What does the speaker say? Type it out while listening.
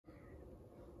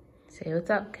Say what's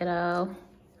up, kiddo.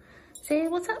 Say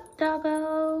what's up,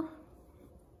 doggo.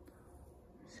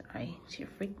 Sorry, it's your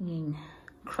freaking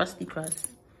crusty crust.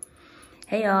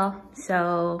 Hey y'all,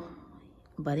 so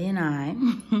Buddy and I,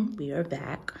 we are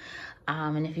back.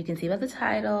 And if you can see by the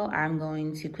title, I'm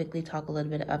going to quickly talk a little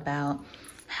bit about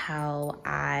how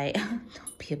I,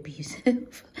 don't be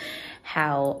abusive,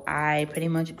 how I pretty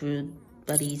much grew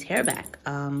Buddy's hair back.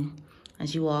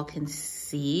 As you all can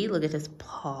see, look at his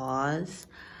paws.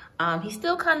 He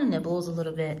still kind of nibbles a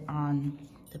little bit on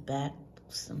the back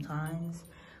sometimes,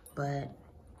 but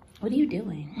what are you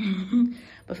doing?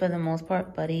 But for the most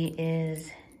part, Buddy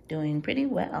is doing pretty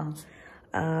well.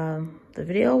 The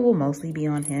video will mostly be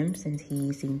on him since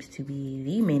he seems to be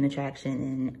the main attraction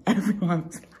in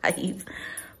everyone's life.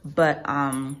 But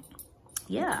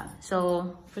yeah,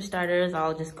 so for starters,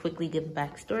 I'll just quickly give a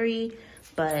backstory.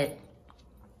 But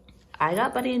I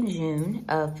got Buddy in June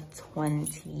of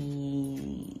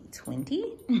 2020.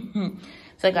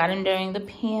 So I got him during the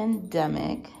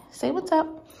pandemic. Say what's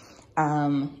up.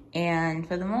 And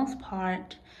for the most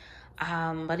part,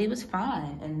 Buddy was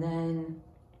fine. And then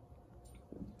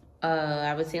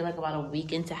I would say like about a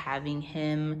week into having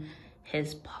him,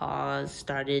 his paws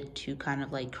started to kind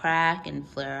of like crack and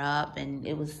flare up, and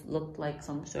it looked like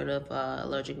some sort of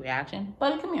allergic reaction.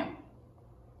 Buddy, come here.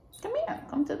 Come here.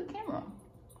 Come to the camera.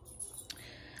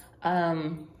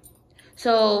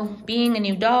 So being a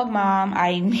new dog mom, I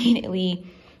immediately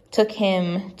took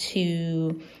him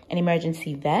to an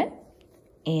emergency vet,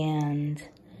 and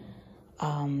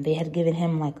they had given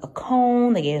him like a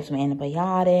cone. They gave him some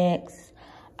antibiotics.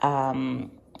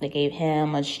 They gave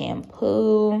him a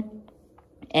shampoo,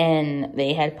 and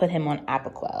they had put him on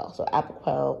Apoquel. So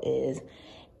Apoquel is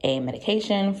a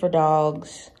medication for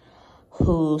dogs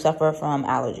who suffer from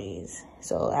allergies.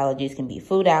 So allergies can be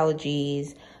food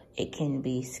allergies, it can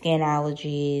be skin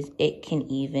allergies, it can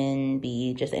even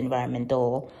be just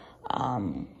environmental,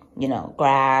 you know,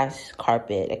 grass,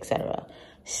 carpet, etc.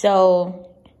 So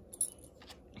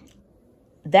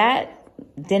that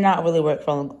did not really work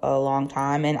for a long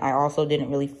time, and I also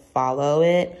didn't really follow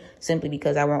it simply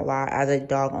because I won't lie, as a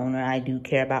dog owner, I do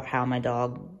care about how my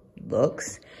dog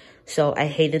looks. So I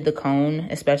hated the cone,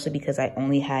 especially because I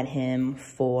only had him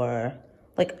for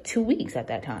like 2 weeks at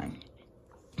that time.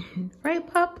 Right,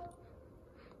 pup?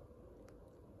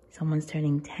 Someone's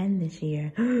turning 10 this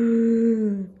year.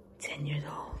 10 years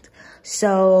old.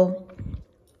 So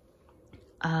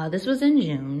this was in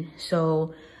June.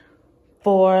 So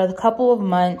for the couple of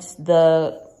months,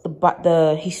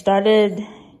 he started,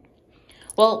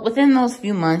 well, within those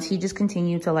few months, he just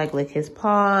continued to like lick his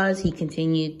paws. He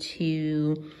continued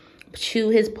to chew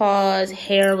his paws.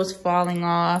 Hair was falling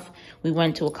off. We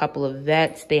went to a couple of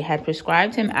vets. They had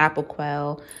prescribed him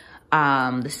Apoquel.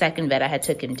 The second vet I had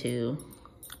took him to,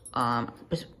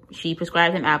 she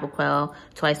prescribed him Apoquel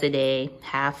twice a day,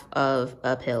 half of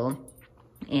a pill.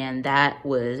 And that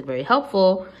was very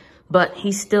helpful. But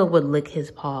he still would lick his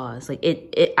paws. Like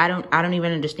I don't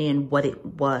even understand what it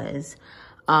was.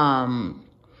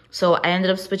 So I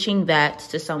ended up switching vets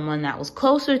to someone that was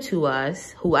closer to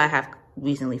us, who I have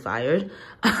recently fired.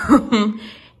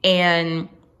 And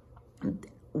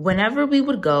whenever we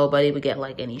would go, Buddy would get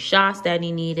like any shots that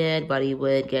he needed. Buddy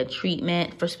would get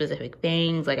treatment for specific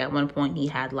things. Like at one point he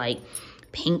had like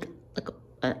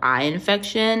an eye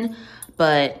infection,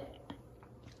 but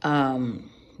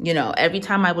you know, every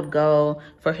time I would go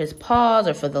for his paws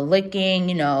or for the licking,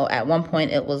 you know, at one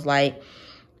point it was like,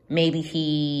 maybe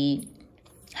he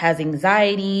has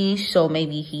anxiety, so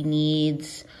maybe he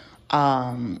needs,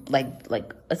 like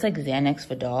it's like Xanax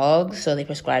for dogs. So they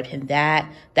prescribed him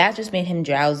that. That just made him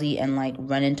drowsy and like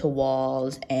run into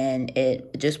walls, and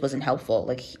it just wasn't helpful.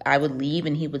 Like I would leave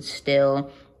and he would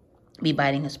still be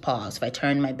biting his paws. If I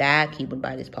turned my back, he would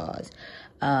bite his paws.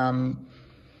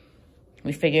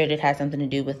 We figured it had something to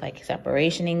do with like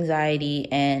separation anxiety.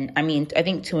 And I mean, I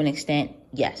think to an extent,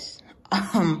 yes,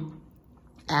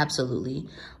 absolutely.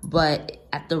 But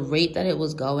at the rate that it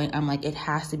was going, I'm like, it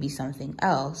has to be something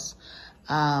else.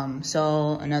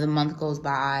 So another month goes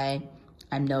by.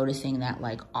 I'm noticing that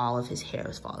like all of his hair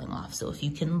is falling off. So if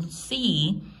you can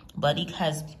see, Buddy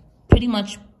has pretty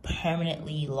much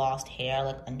permanently lost hair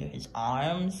like under his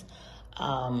arms.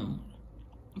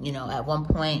 You know, at one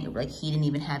point, like he didn't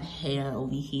even have hair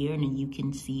over here, and you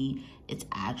can see it's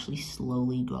actually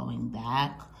slowly growing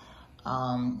back.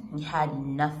 He had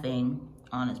nothing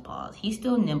on his paws. He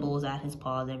still nibbles at his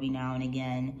paws every now and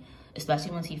again,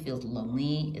 especially once he feels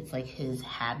lonely. It's like his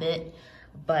habit,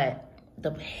 but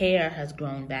the hair has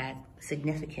grown back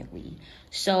significantly.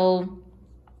 So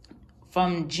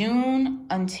from June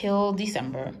until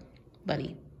December,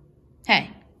 Buddy, hey,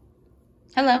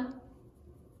 hello.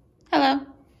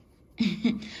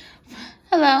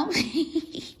 hello.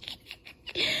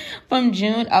 From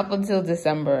June up until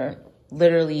December,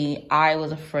 literally, I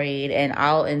was afraid, and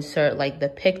I'll insert like the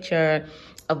picture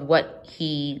of what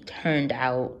he turned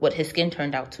out, what his skin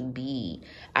turned out to be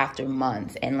after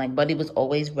months. And like, Buddy was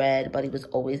always red, Buddy was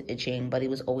always itching, Buddy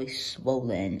was always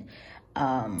swollen.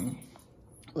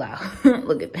 Wow,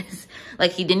 look at this.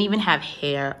 Like, he didn't even have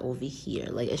hair over here.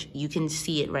 Like, you can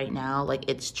see it right now. Like,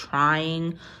 it's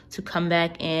trying to come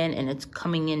back in, and it's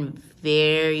coming in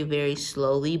very, very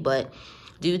slowly. But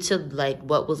due to like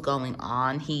what was going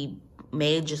on, he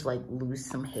may just like lose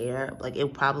some hair. Like,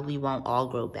 it probably won't all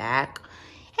grow back.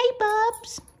 Hey,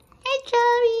 Bubs. Hey,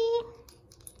 Chubby.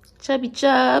 Chubby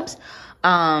Chubs.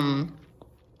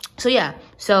 So yeah,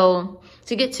 so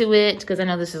to get to it, because I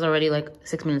know this is already like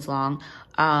 6 minutes long,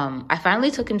 I finally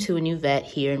took him to a new vet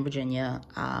here in Virginia.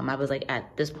 I was like,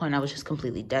 at this point, I was just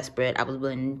completely desperate. I was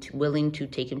willing to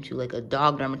take him to like a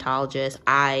dog dermatologist.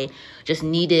 I just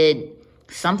needed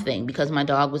something because my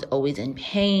dog was always in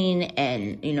pain,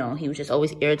 and you know, he was just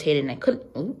always irritated, and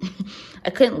I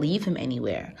couldn't leave him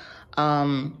anywhere.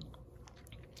 And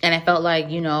I felt like,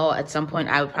 you know, at some point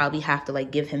I would probably have to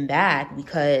like give him back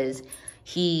because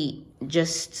it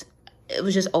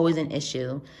was just always an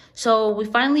issue. So we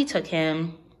finally took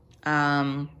him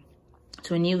to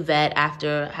a new vet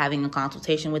after having a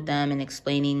consultation with them and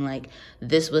explaining like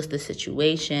this was the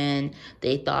situation.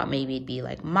 They thought maybe it'd be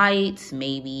like mites,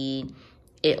 maybe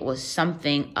it was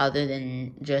something other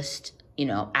than just, you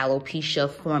know, alopecia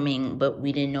forming, but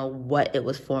we didn't know what it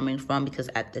was forming from because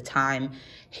at the time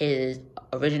his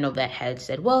original vet had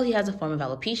said, well, he has a form of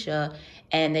alopecia,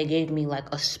 and they gave me like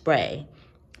a spray.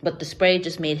 But the spray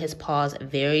just made his paws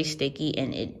very sticky,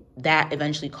 and that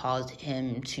eventually caused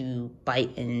him to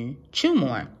bite and chew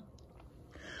more.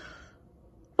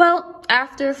 Well,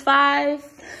 after five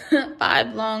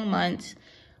long months,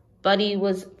 Buddy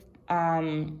was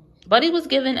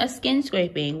given a skin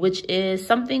scraping, which is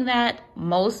something that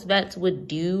most vets would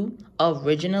do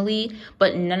originally,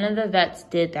 but none of the vets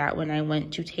did that when I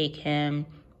went to take him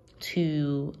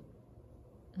to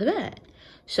the vet.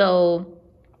 So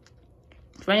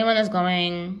for anyone that's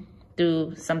going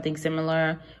through something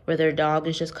similar where their dog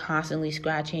is just constantly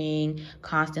scratching,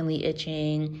 constantly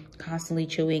itching, constantly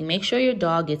chewing, make sure your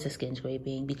dog gets a skin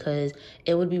scraping, because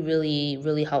it would be really,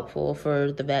 really helpful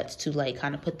for the vets to like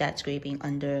kind of put that scraping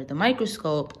under the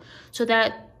microscope so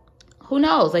that, who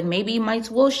knows, like maybe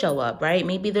mites will show up, right?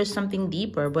 Maybe there's something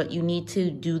deeper, but you need to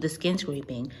do the skin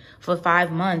scraping. For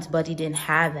 5 months, Buddy didn't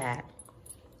have that.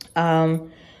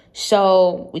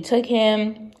 So we took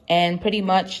him, and pretty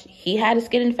much he had a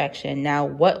skin infection. Now,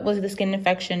 what was the skin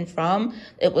infection from?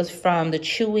 It was from the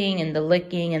chewing and the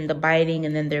licking and the biting,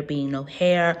 and then there being no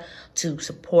hair to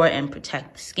support and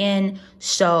protect the skin.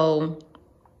 So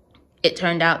it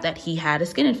turned out that he had a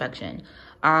skin infection.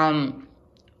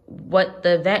 What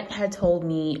the vet had told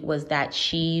me was that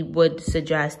she would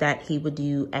suggest that he would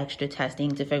do extra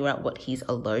testing to figure out what he's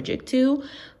allergic to,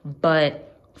 but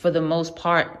for the most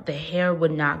part, the hair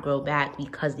would not grow back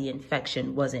because the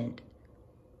infection wasn't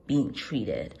being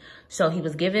treated. So he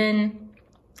was given,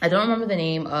 I don't remember the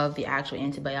name of the actual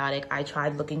antibiotic. I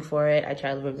tried looking for it. I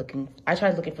tried looking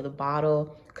for the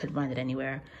bottle, couldn't find it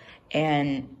anywhere.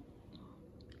 And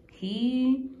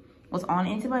he was on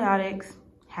antibiotics,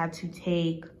 had to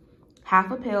take half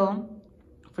a pill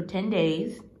for 10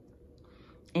 days.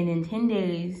 And in 10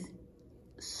 days,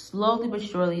 slowly but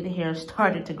surely, the hair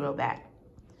started to grow back.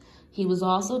 He was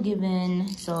also given,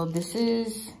 so this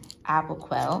is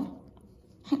Apoquel.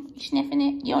 You sniffing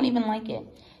it? You don't even like it.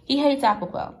 He hates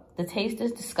Apoquel. The taste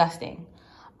is disgusting,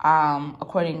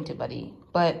 according to Buddy.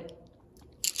 But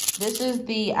this is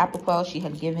the Apoquel she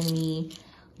had given me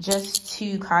just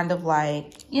to kind of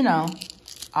like, you know,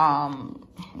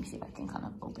 let me see if I can kind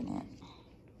of open it.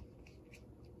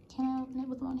 Can I open it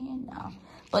with one hand? No.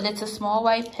 But it's a small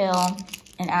white pill.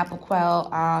 And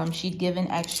Apoquel, she'd given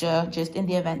extra just in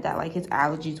the event that like his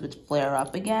allergies would flare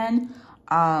up again.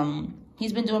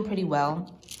 He's been doing pretty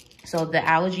well. So the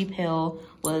allergy pill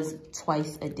was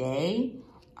twice a day.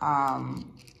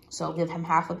 So give him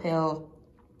half a pill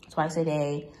twice a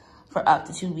day for up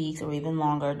to 2 weeks or even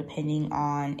longer, depending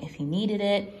on if he needed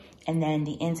it. And then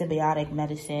the antibiotic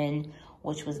medicine,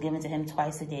 which was given to him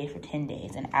twice a day for 10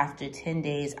 days. And after 10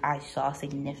 days, I saw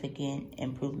significant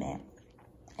improvement.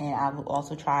 And I will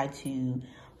also try to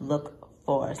look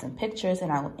for some pictures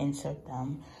and I will insert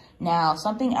them. Now,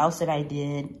 something else that I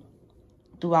did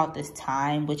throughout this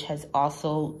time, which has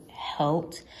also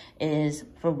helped, is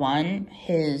for one,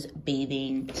 his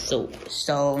bathing soap.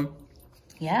 So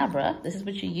yeah, bruh, this is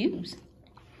what you use.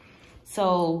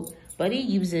 So Buddy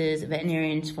uses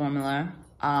veterinarian's formula.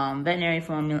 Veterinary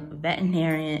formula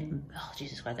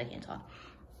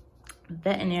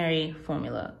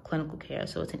clinical care.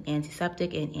 So it's an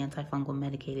antiseptic and antifungal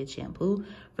medicated shampoo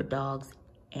for dogs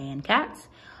and cats.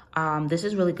 This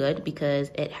is really good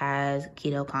because it has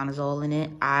ketoconazole in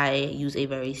it. I use a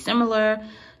very similar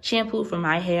shampoo for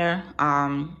my hair.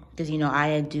 Because you know,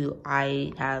 I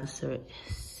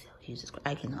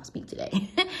cannot speak today.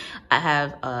 I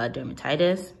have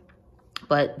dermatitis,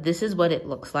 but this is what it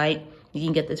looks like. You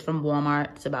can get this from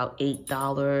Walmart. It's about $8,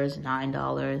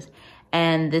 $9.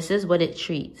 And this is what it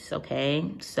treats, okay?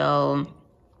 So,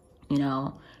 you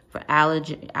know, for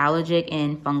allergic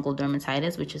and fungal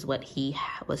dermatitis, which is what he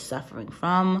was suffering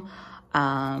from,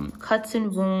 cuts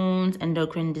and wounds,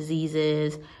 endocrine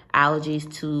diseases, allergies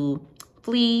to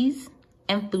fleas,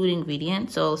 and food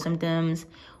ingredients. So symptoms,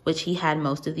 which he had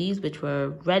most of these, which were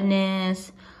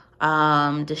redness,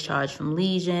 discharge from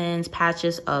lesions,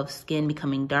 patches of skin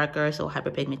becoming darker, so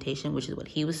hyperpigmentation, which is what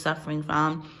he was suffering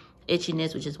from,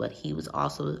 itchiness, which is what he was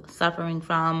also suffering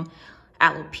from,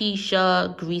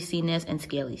 alopecia, greasiness, and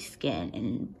scaly skin.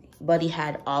 And Buddy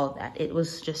had all of that. It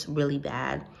was just really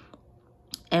bad.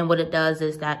 And what it does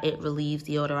is that it relieves,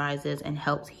 deodorizes, and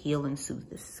helps heal and soothe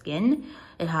the skin.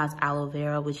 It has aloe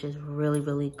vera, which is really,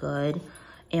 really good.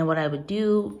 And what I would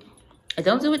do, I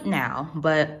don't do it now,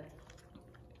 but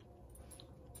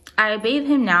I bathe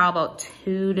him now about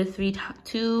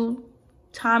 2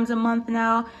 times a month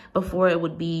now. Before it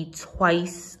would be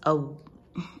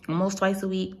almost twice a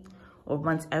week or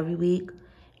once every week.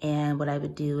 And what I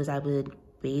would do is I would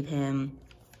bathe him,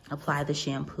 apply the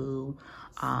shampoo,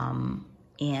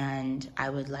 and I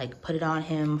would like put it on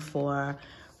him for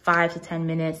 5 to 10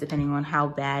 minutes, depending on how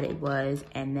bad it was.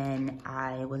 And then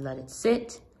I would let it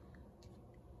sit.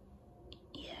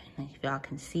 Yeah, and if y'all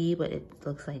can see, but it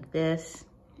looks like this.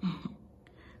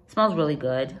 It smells really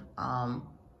good.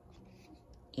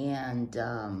 It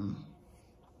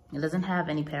doesn't have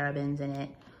any parabens in it.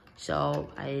 So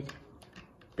I'd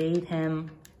bathe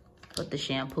him, put the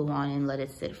shampoo on, and let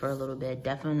it sit for a little bit.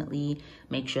 Definitely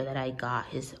make sure that I got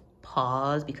his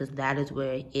paws, because that is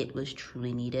where it was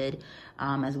truly needed,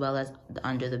 as well as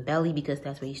under the belly, because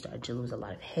that's where he started to lose a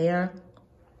lot of hair.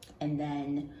 And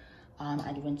then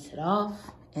I'd rinse it off,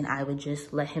 and I would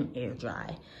just let him air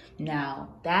dry. Now,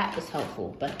 that is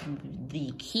helpful, but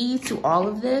the key to all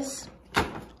of this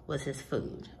was his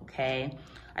food, okay?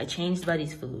 I changed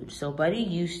Buddy's food. So Buddy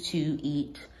used to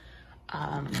eat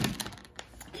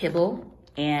kibble,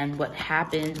 and what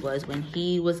happened was when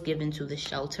he was given to the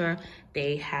shelter,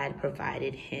 they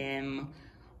provided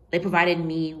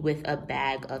me with a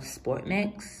bag of sport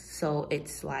mix. So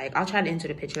it's like, I'll try to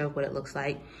insert a picture of what it looks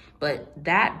like, but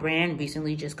that brand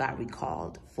recently just got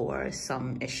recalled for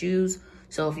some issues.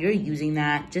 So if you're using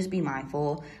that, just be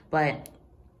mindful. But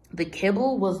the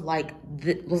kibble was like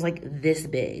this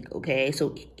big, okay?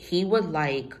 So he would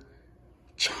like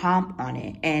chomp on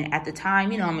it. And at the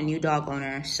time, you know, I'm a new dog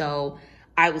owner, so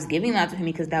I was giving that to him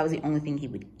because that was the only thing he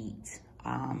would eat.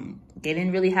 They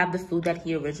didn't really have the food that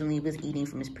he originally was eating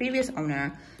from his previous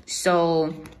owner.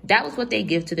 So that was what they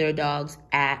give to their dogs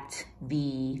at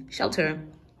the shelter.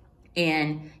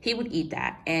 And he would eat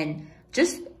that. And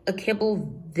just a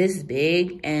kibble this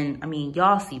big. And I mean,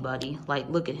 y'all see Buddy, like,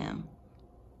 look at him.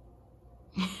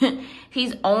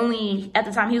 He's only, at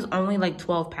the time, he was only like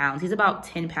 12 pounds. He's about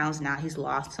 10 pounds now. He's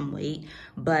lost some weight,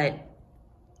 but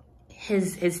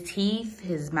his teeth,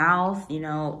 his mouth, you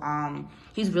know,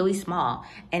 he's really small.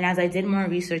 And as I did more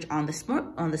research on the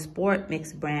Sport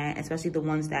Mix brand, especially the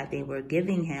ones that they were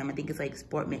giving him, I think it's like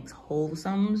Sport Mix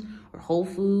Wholesomes or Whole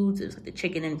Foods. It's like the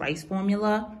chicken and rice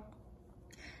formula.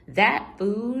 That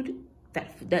food,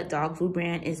 that dog food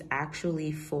brand is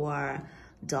actually for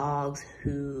dogs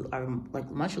who are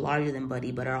like much larger than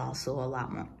Buddy, but are also a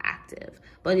lot more active.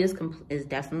 Buddy is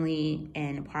definitely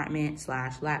an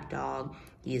apartment/lap dog.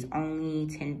 He is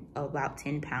only about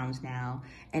 10 pounds now,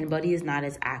 and Buddy is not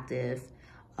as active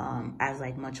as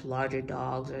like much larger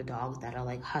dogs or dogs that are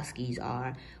like huskies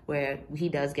are, where he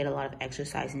does get a lot of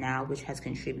exercise now, which has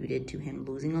contributed to him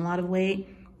losing a lot of weight.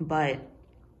 But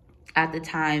at the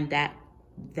time, that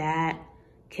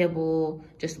kibble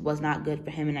just was not good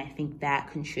for him, and I think that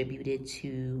contributed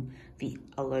to the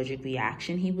allergic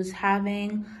reaction he was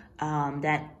having.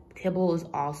 That kibble is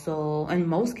also, and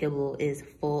most kibble is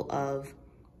full of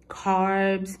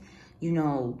carbs, you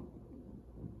know,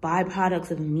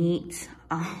 byproducts of meat,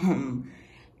 and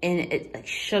it's like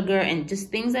sugar and just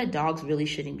things that dogs really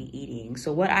shouldn't be eating.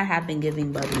 So what I have been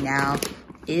giving Buddy now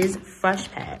is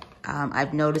Fresh Pet.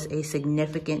 I've noticed a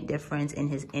significant difference in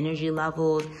his energy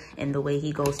levels, in the way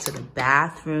he goes to the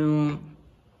bathroom.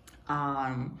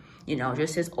 you know,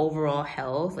 just his overall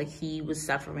health. Like, he was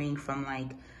suffering from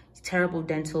like terrible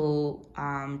dental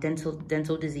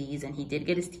disease, and he did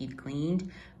get his teeth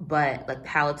cleaned, but like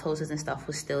halitosis and stuff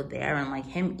was still there, and like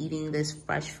him eating this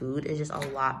fresh food is just a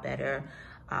lot better.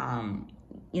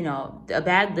 You know, a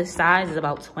bag this size is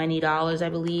about $20, I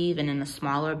believe, and then a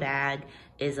smaller bag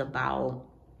is about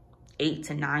 $8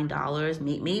 to $9,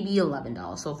 maybe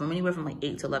 $11. So from anywhere from like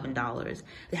 $8 to $11.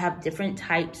 They have different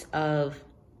types of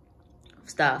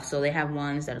stuff. So they have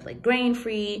ones that are like grain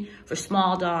free for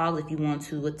small dogs. If you want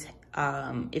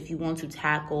to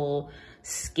tackle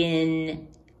skin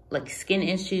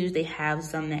issues, they have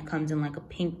some that comes in like a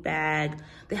pink bag.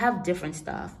 They have different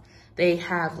stuff. They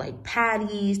have like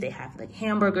patties, they have like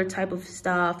hamburger type of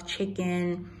stuff,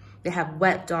 chicken, they have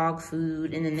wet dog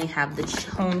food, and then they have the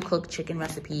home cooked chicken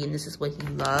recipe, and this is what he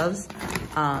loves.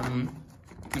 And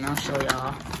I'll show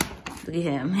y'all. Look at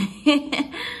him.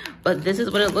 But this is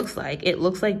what it looks like. It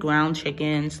looks like ground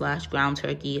chicken / ground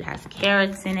turkey. It has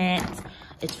carrots in it.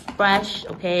 It's fresh,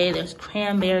 okay? There's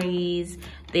cranberries.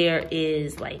 There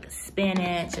is like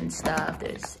spinach and stuff.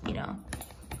 There's, you know.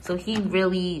 So he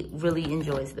really, really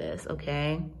enjoys this,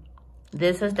 okay?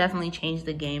 This has definitely changed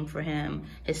the game for him.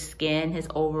 His skin, his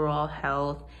overall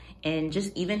health, and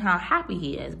just even how happy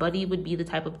he is. Buddy would be the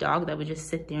type of dog that would just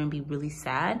sit there and be really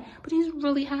sad, but he's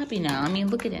really happy now. I mean,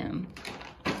 look at him.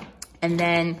 And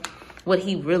then what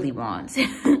he really wants.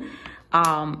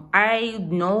 I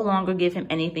no longer give him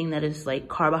anything that is like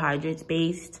carbohydrates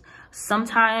based.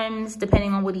 Sometimes,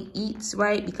 depending on what he eats,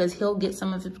 right? Because he'll get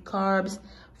some of his carbs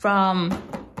from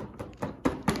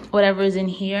whatever is in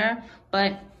here.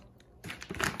 But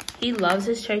he loves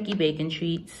his turkey bacon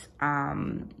treats.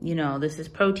 You know, this is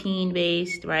protein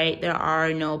based, right? There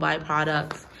are no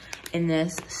byproducts in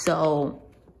this. So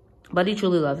Buddy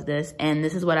truly loves this, and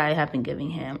this is what I have been giving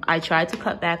him. I tried to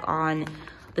cut back on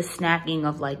the snacking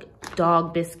of like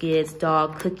dog biscuits,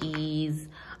 dog cookies,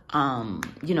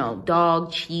 you know,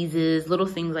 dog cheeses, little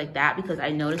things like that, because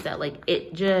I noticed that like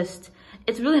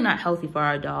it's really not healthy for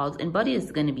our dogs. And Buddy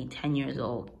is gonna be 10 years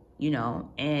old, you know,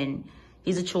 and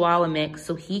he's a Chihuahua mix,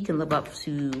 so he can live up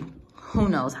to who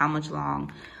knows how much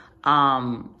long.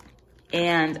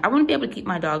 And I want to be able to keep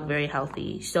my dog very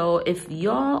healthy. So if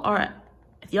y'all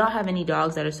have any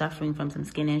dogs that are suffering from some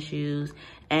skin issues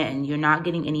and you're not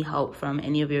getting any help from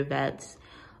any of your vets,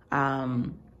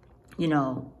 you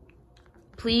know,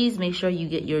 please make sure you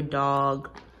get your dog's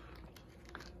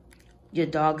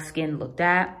skin looked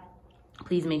at.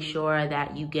 Please make sure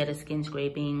that you get a skin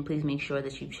scraping. Please make sure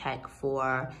that you check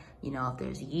for, you know, if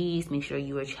there's yeast. Make sure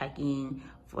you are checking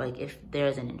for like if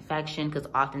there's an infection, because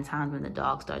oftentimes when the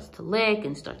dog starts to lick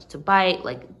and starts to bite,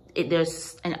 like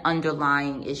there's an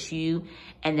underlying issue,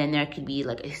 and then there could be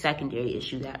like a secondary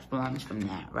issue that forms from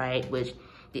that, right? Which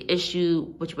the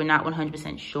issue, which we're not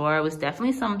 100% sure, was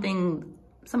definitely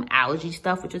some allergy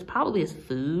stuff, which was probably his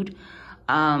food,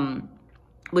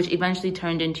 which eventually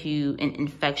turned into an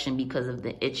infection because of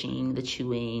the itching, the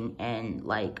chewing, and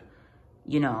like,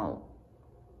 you know,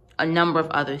 a number of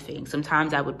other things.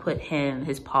 Sometimes I would put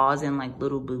his paws in like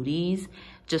little booties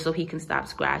just so he can stop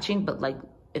scratching. But like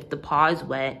if the paw is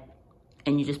wet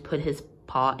and you just put his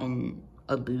paw in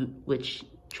a boot, which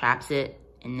traps it,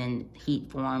 and then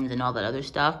heat forms and all that other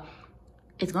stuff,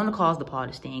 it's gonna cause the paw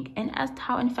to stink. And that's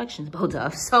how infections build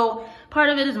up. So part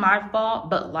of it is my fault,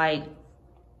 but like,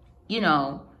 you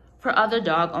know, for other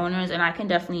dog owners, and I can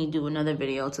definitely do another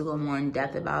video to go more in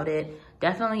depth about it,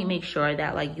 definitely make sure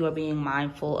that like you are being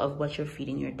mindful of what you're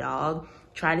feeding your dog.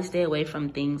 Try to stay away from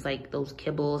things like those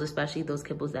kibbles, especially those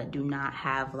kibbles that do not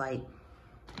have like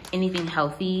anything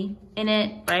healthy in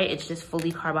it, right? It's just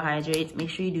fully carbohydrates.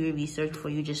 Make sure you do your research before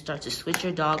you just start to switch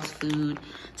your dog's food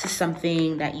to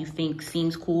something that you think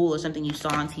seems cool or something you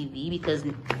saw on TV, because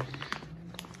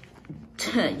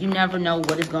you never know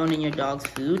what is going in your dog's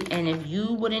food. And if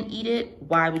you wouldn't eat it,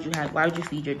 why would you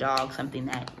feed your dog something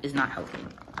that is not healthy?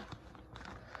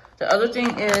 The other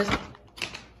thing is,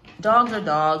 dogs are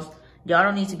dogs. Y'all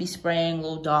don't need to be spraying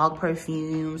little dog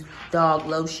perfumes, dog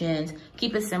lotions.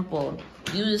 Keep it simple.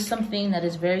 Use something that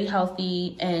is very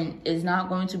healthy and is not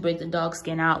going to break the dog's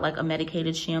skin out, like a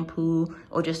medicated shampoo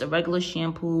or just a regular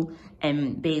shampoo,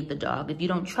 and bathe the dog. If you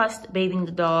don't trust bathing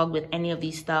the dog with any of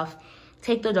these stuff,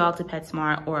 take the dog to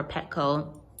PetSmart or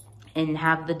Petco and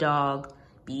have the dog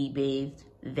be bathed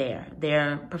there.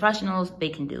 They're professionals, they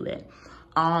can do it.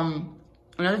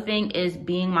 Another thing is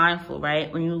being mindful,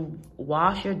 right? When you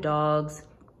wash your dog's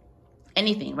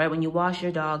anything, right? When you wash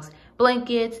your dog's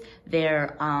blankets,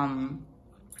 their,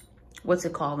 what's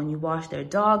it called? When you wash their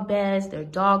dog beds, their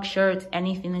dog shirts,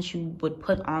 anything that you would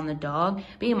put on the dog,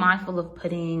 be mindful of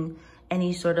putting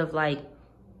any sort of like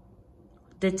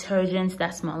detergents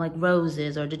that smell like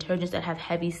roses or detergents that have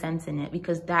heavy scents in it,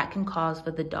 because that can cause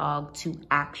for the dog to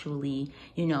actually,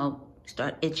 you know,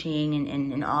 start itching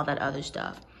and all that other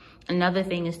stuff. Another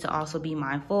thing is to also be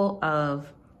mindful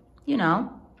of, you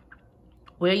know,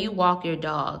 where you walk your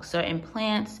dog. Certain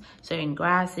plants, certain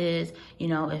grasses, you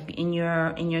know, if in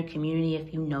your community,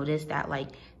 if you notice that like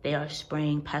they are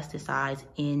spraying pesticides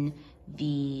in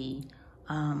the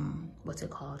what's it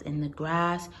called, in the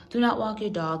grass, do not walk your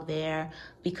dog there,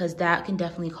 because that can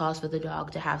definitely cause for the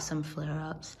dog to have some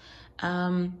flare-ups.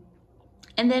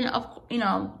 And then, you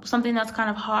know, something that's kind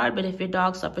of hard, but if your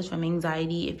dog suffers from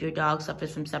anxiety, if your dog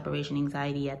suffers from separation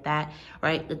anxiety at that,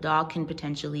 right, the dog can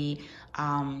potentially,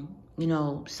 you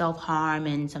know, self-harm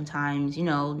and sometimes, you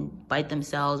know, bite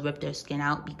themselves, rip their skin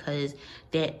out, because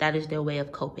that is their way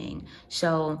of coping.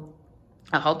 So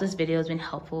I hope this video has been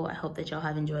helpful. I hope that y'all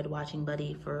have enjoyed watching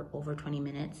Buddy for over 20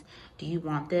 minutes. Do you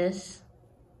want this?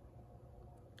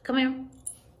 Come here.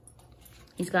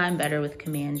 He's gotten better with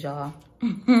commands, y'all.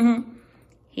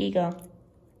 Here you go.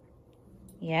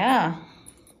 Yeah.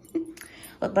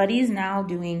 But Buddy is now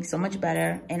doing so much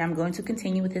better, and I'm going to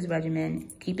continue with his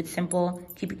regimen. Keep it simple,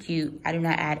 keep it cute. I do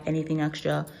not add anything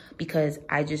extra because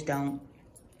I just don't.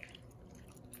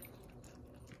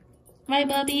 Right,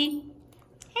 Bubby?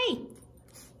 Hey.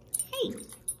 Hey.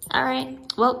 All right.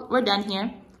 Well, we're done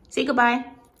here. Say goodbye.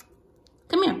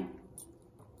 Come here.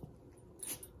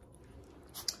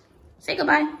 Say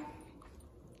goodbye.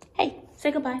 Hey,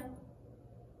 say goodbye.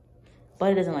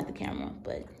 Buddy doesn't like the camera,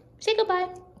 but say goodbye.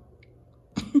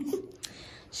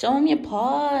 Show him your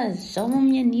paws. Show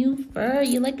him your new fur.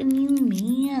 You're like a new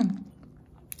man.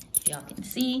 Y'all can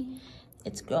see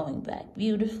it's growing back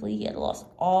beautifully. He had lost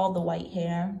all the white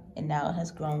hair, and now it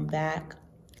has grown back.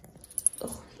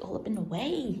 Oh, all up in the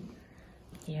way.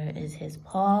 Here is his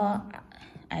paw.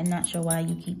 I'm not sure why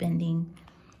you keep bending,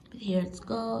 but here it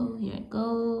goes. Here it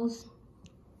goes.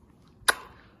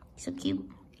 So cute.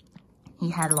 He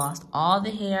had lost all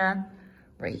the hair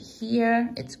right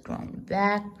here. It's grown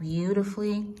back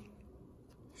beautifully.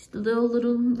 Just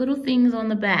little things on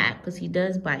the back because he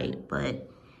does bite, but.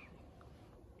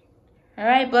 All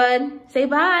right, bud, say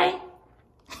bye.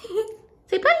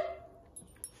 Say bye.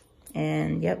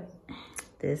 And yep,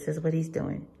 this is what he's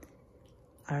doing.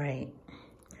 All right.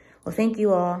 Well, thank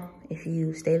you all if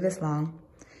you stayed this long.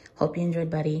 Hope you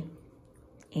enjoyed Buddy.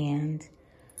 And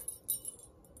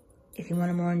if you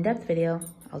want a more in-depth video,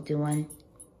 I'll do one.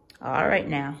 All right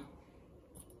now.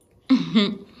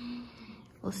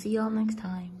 We'll see y'all next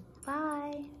time.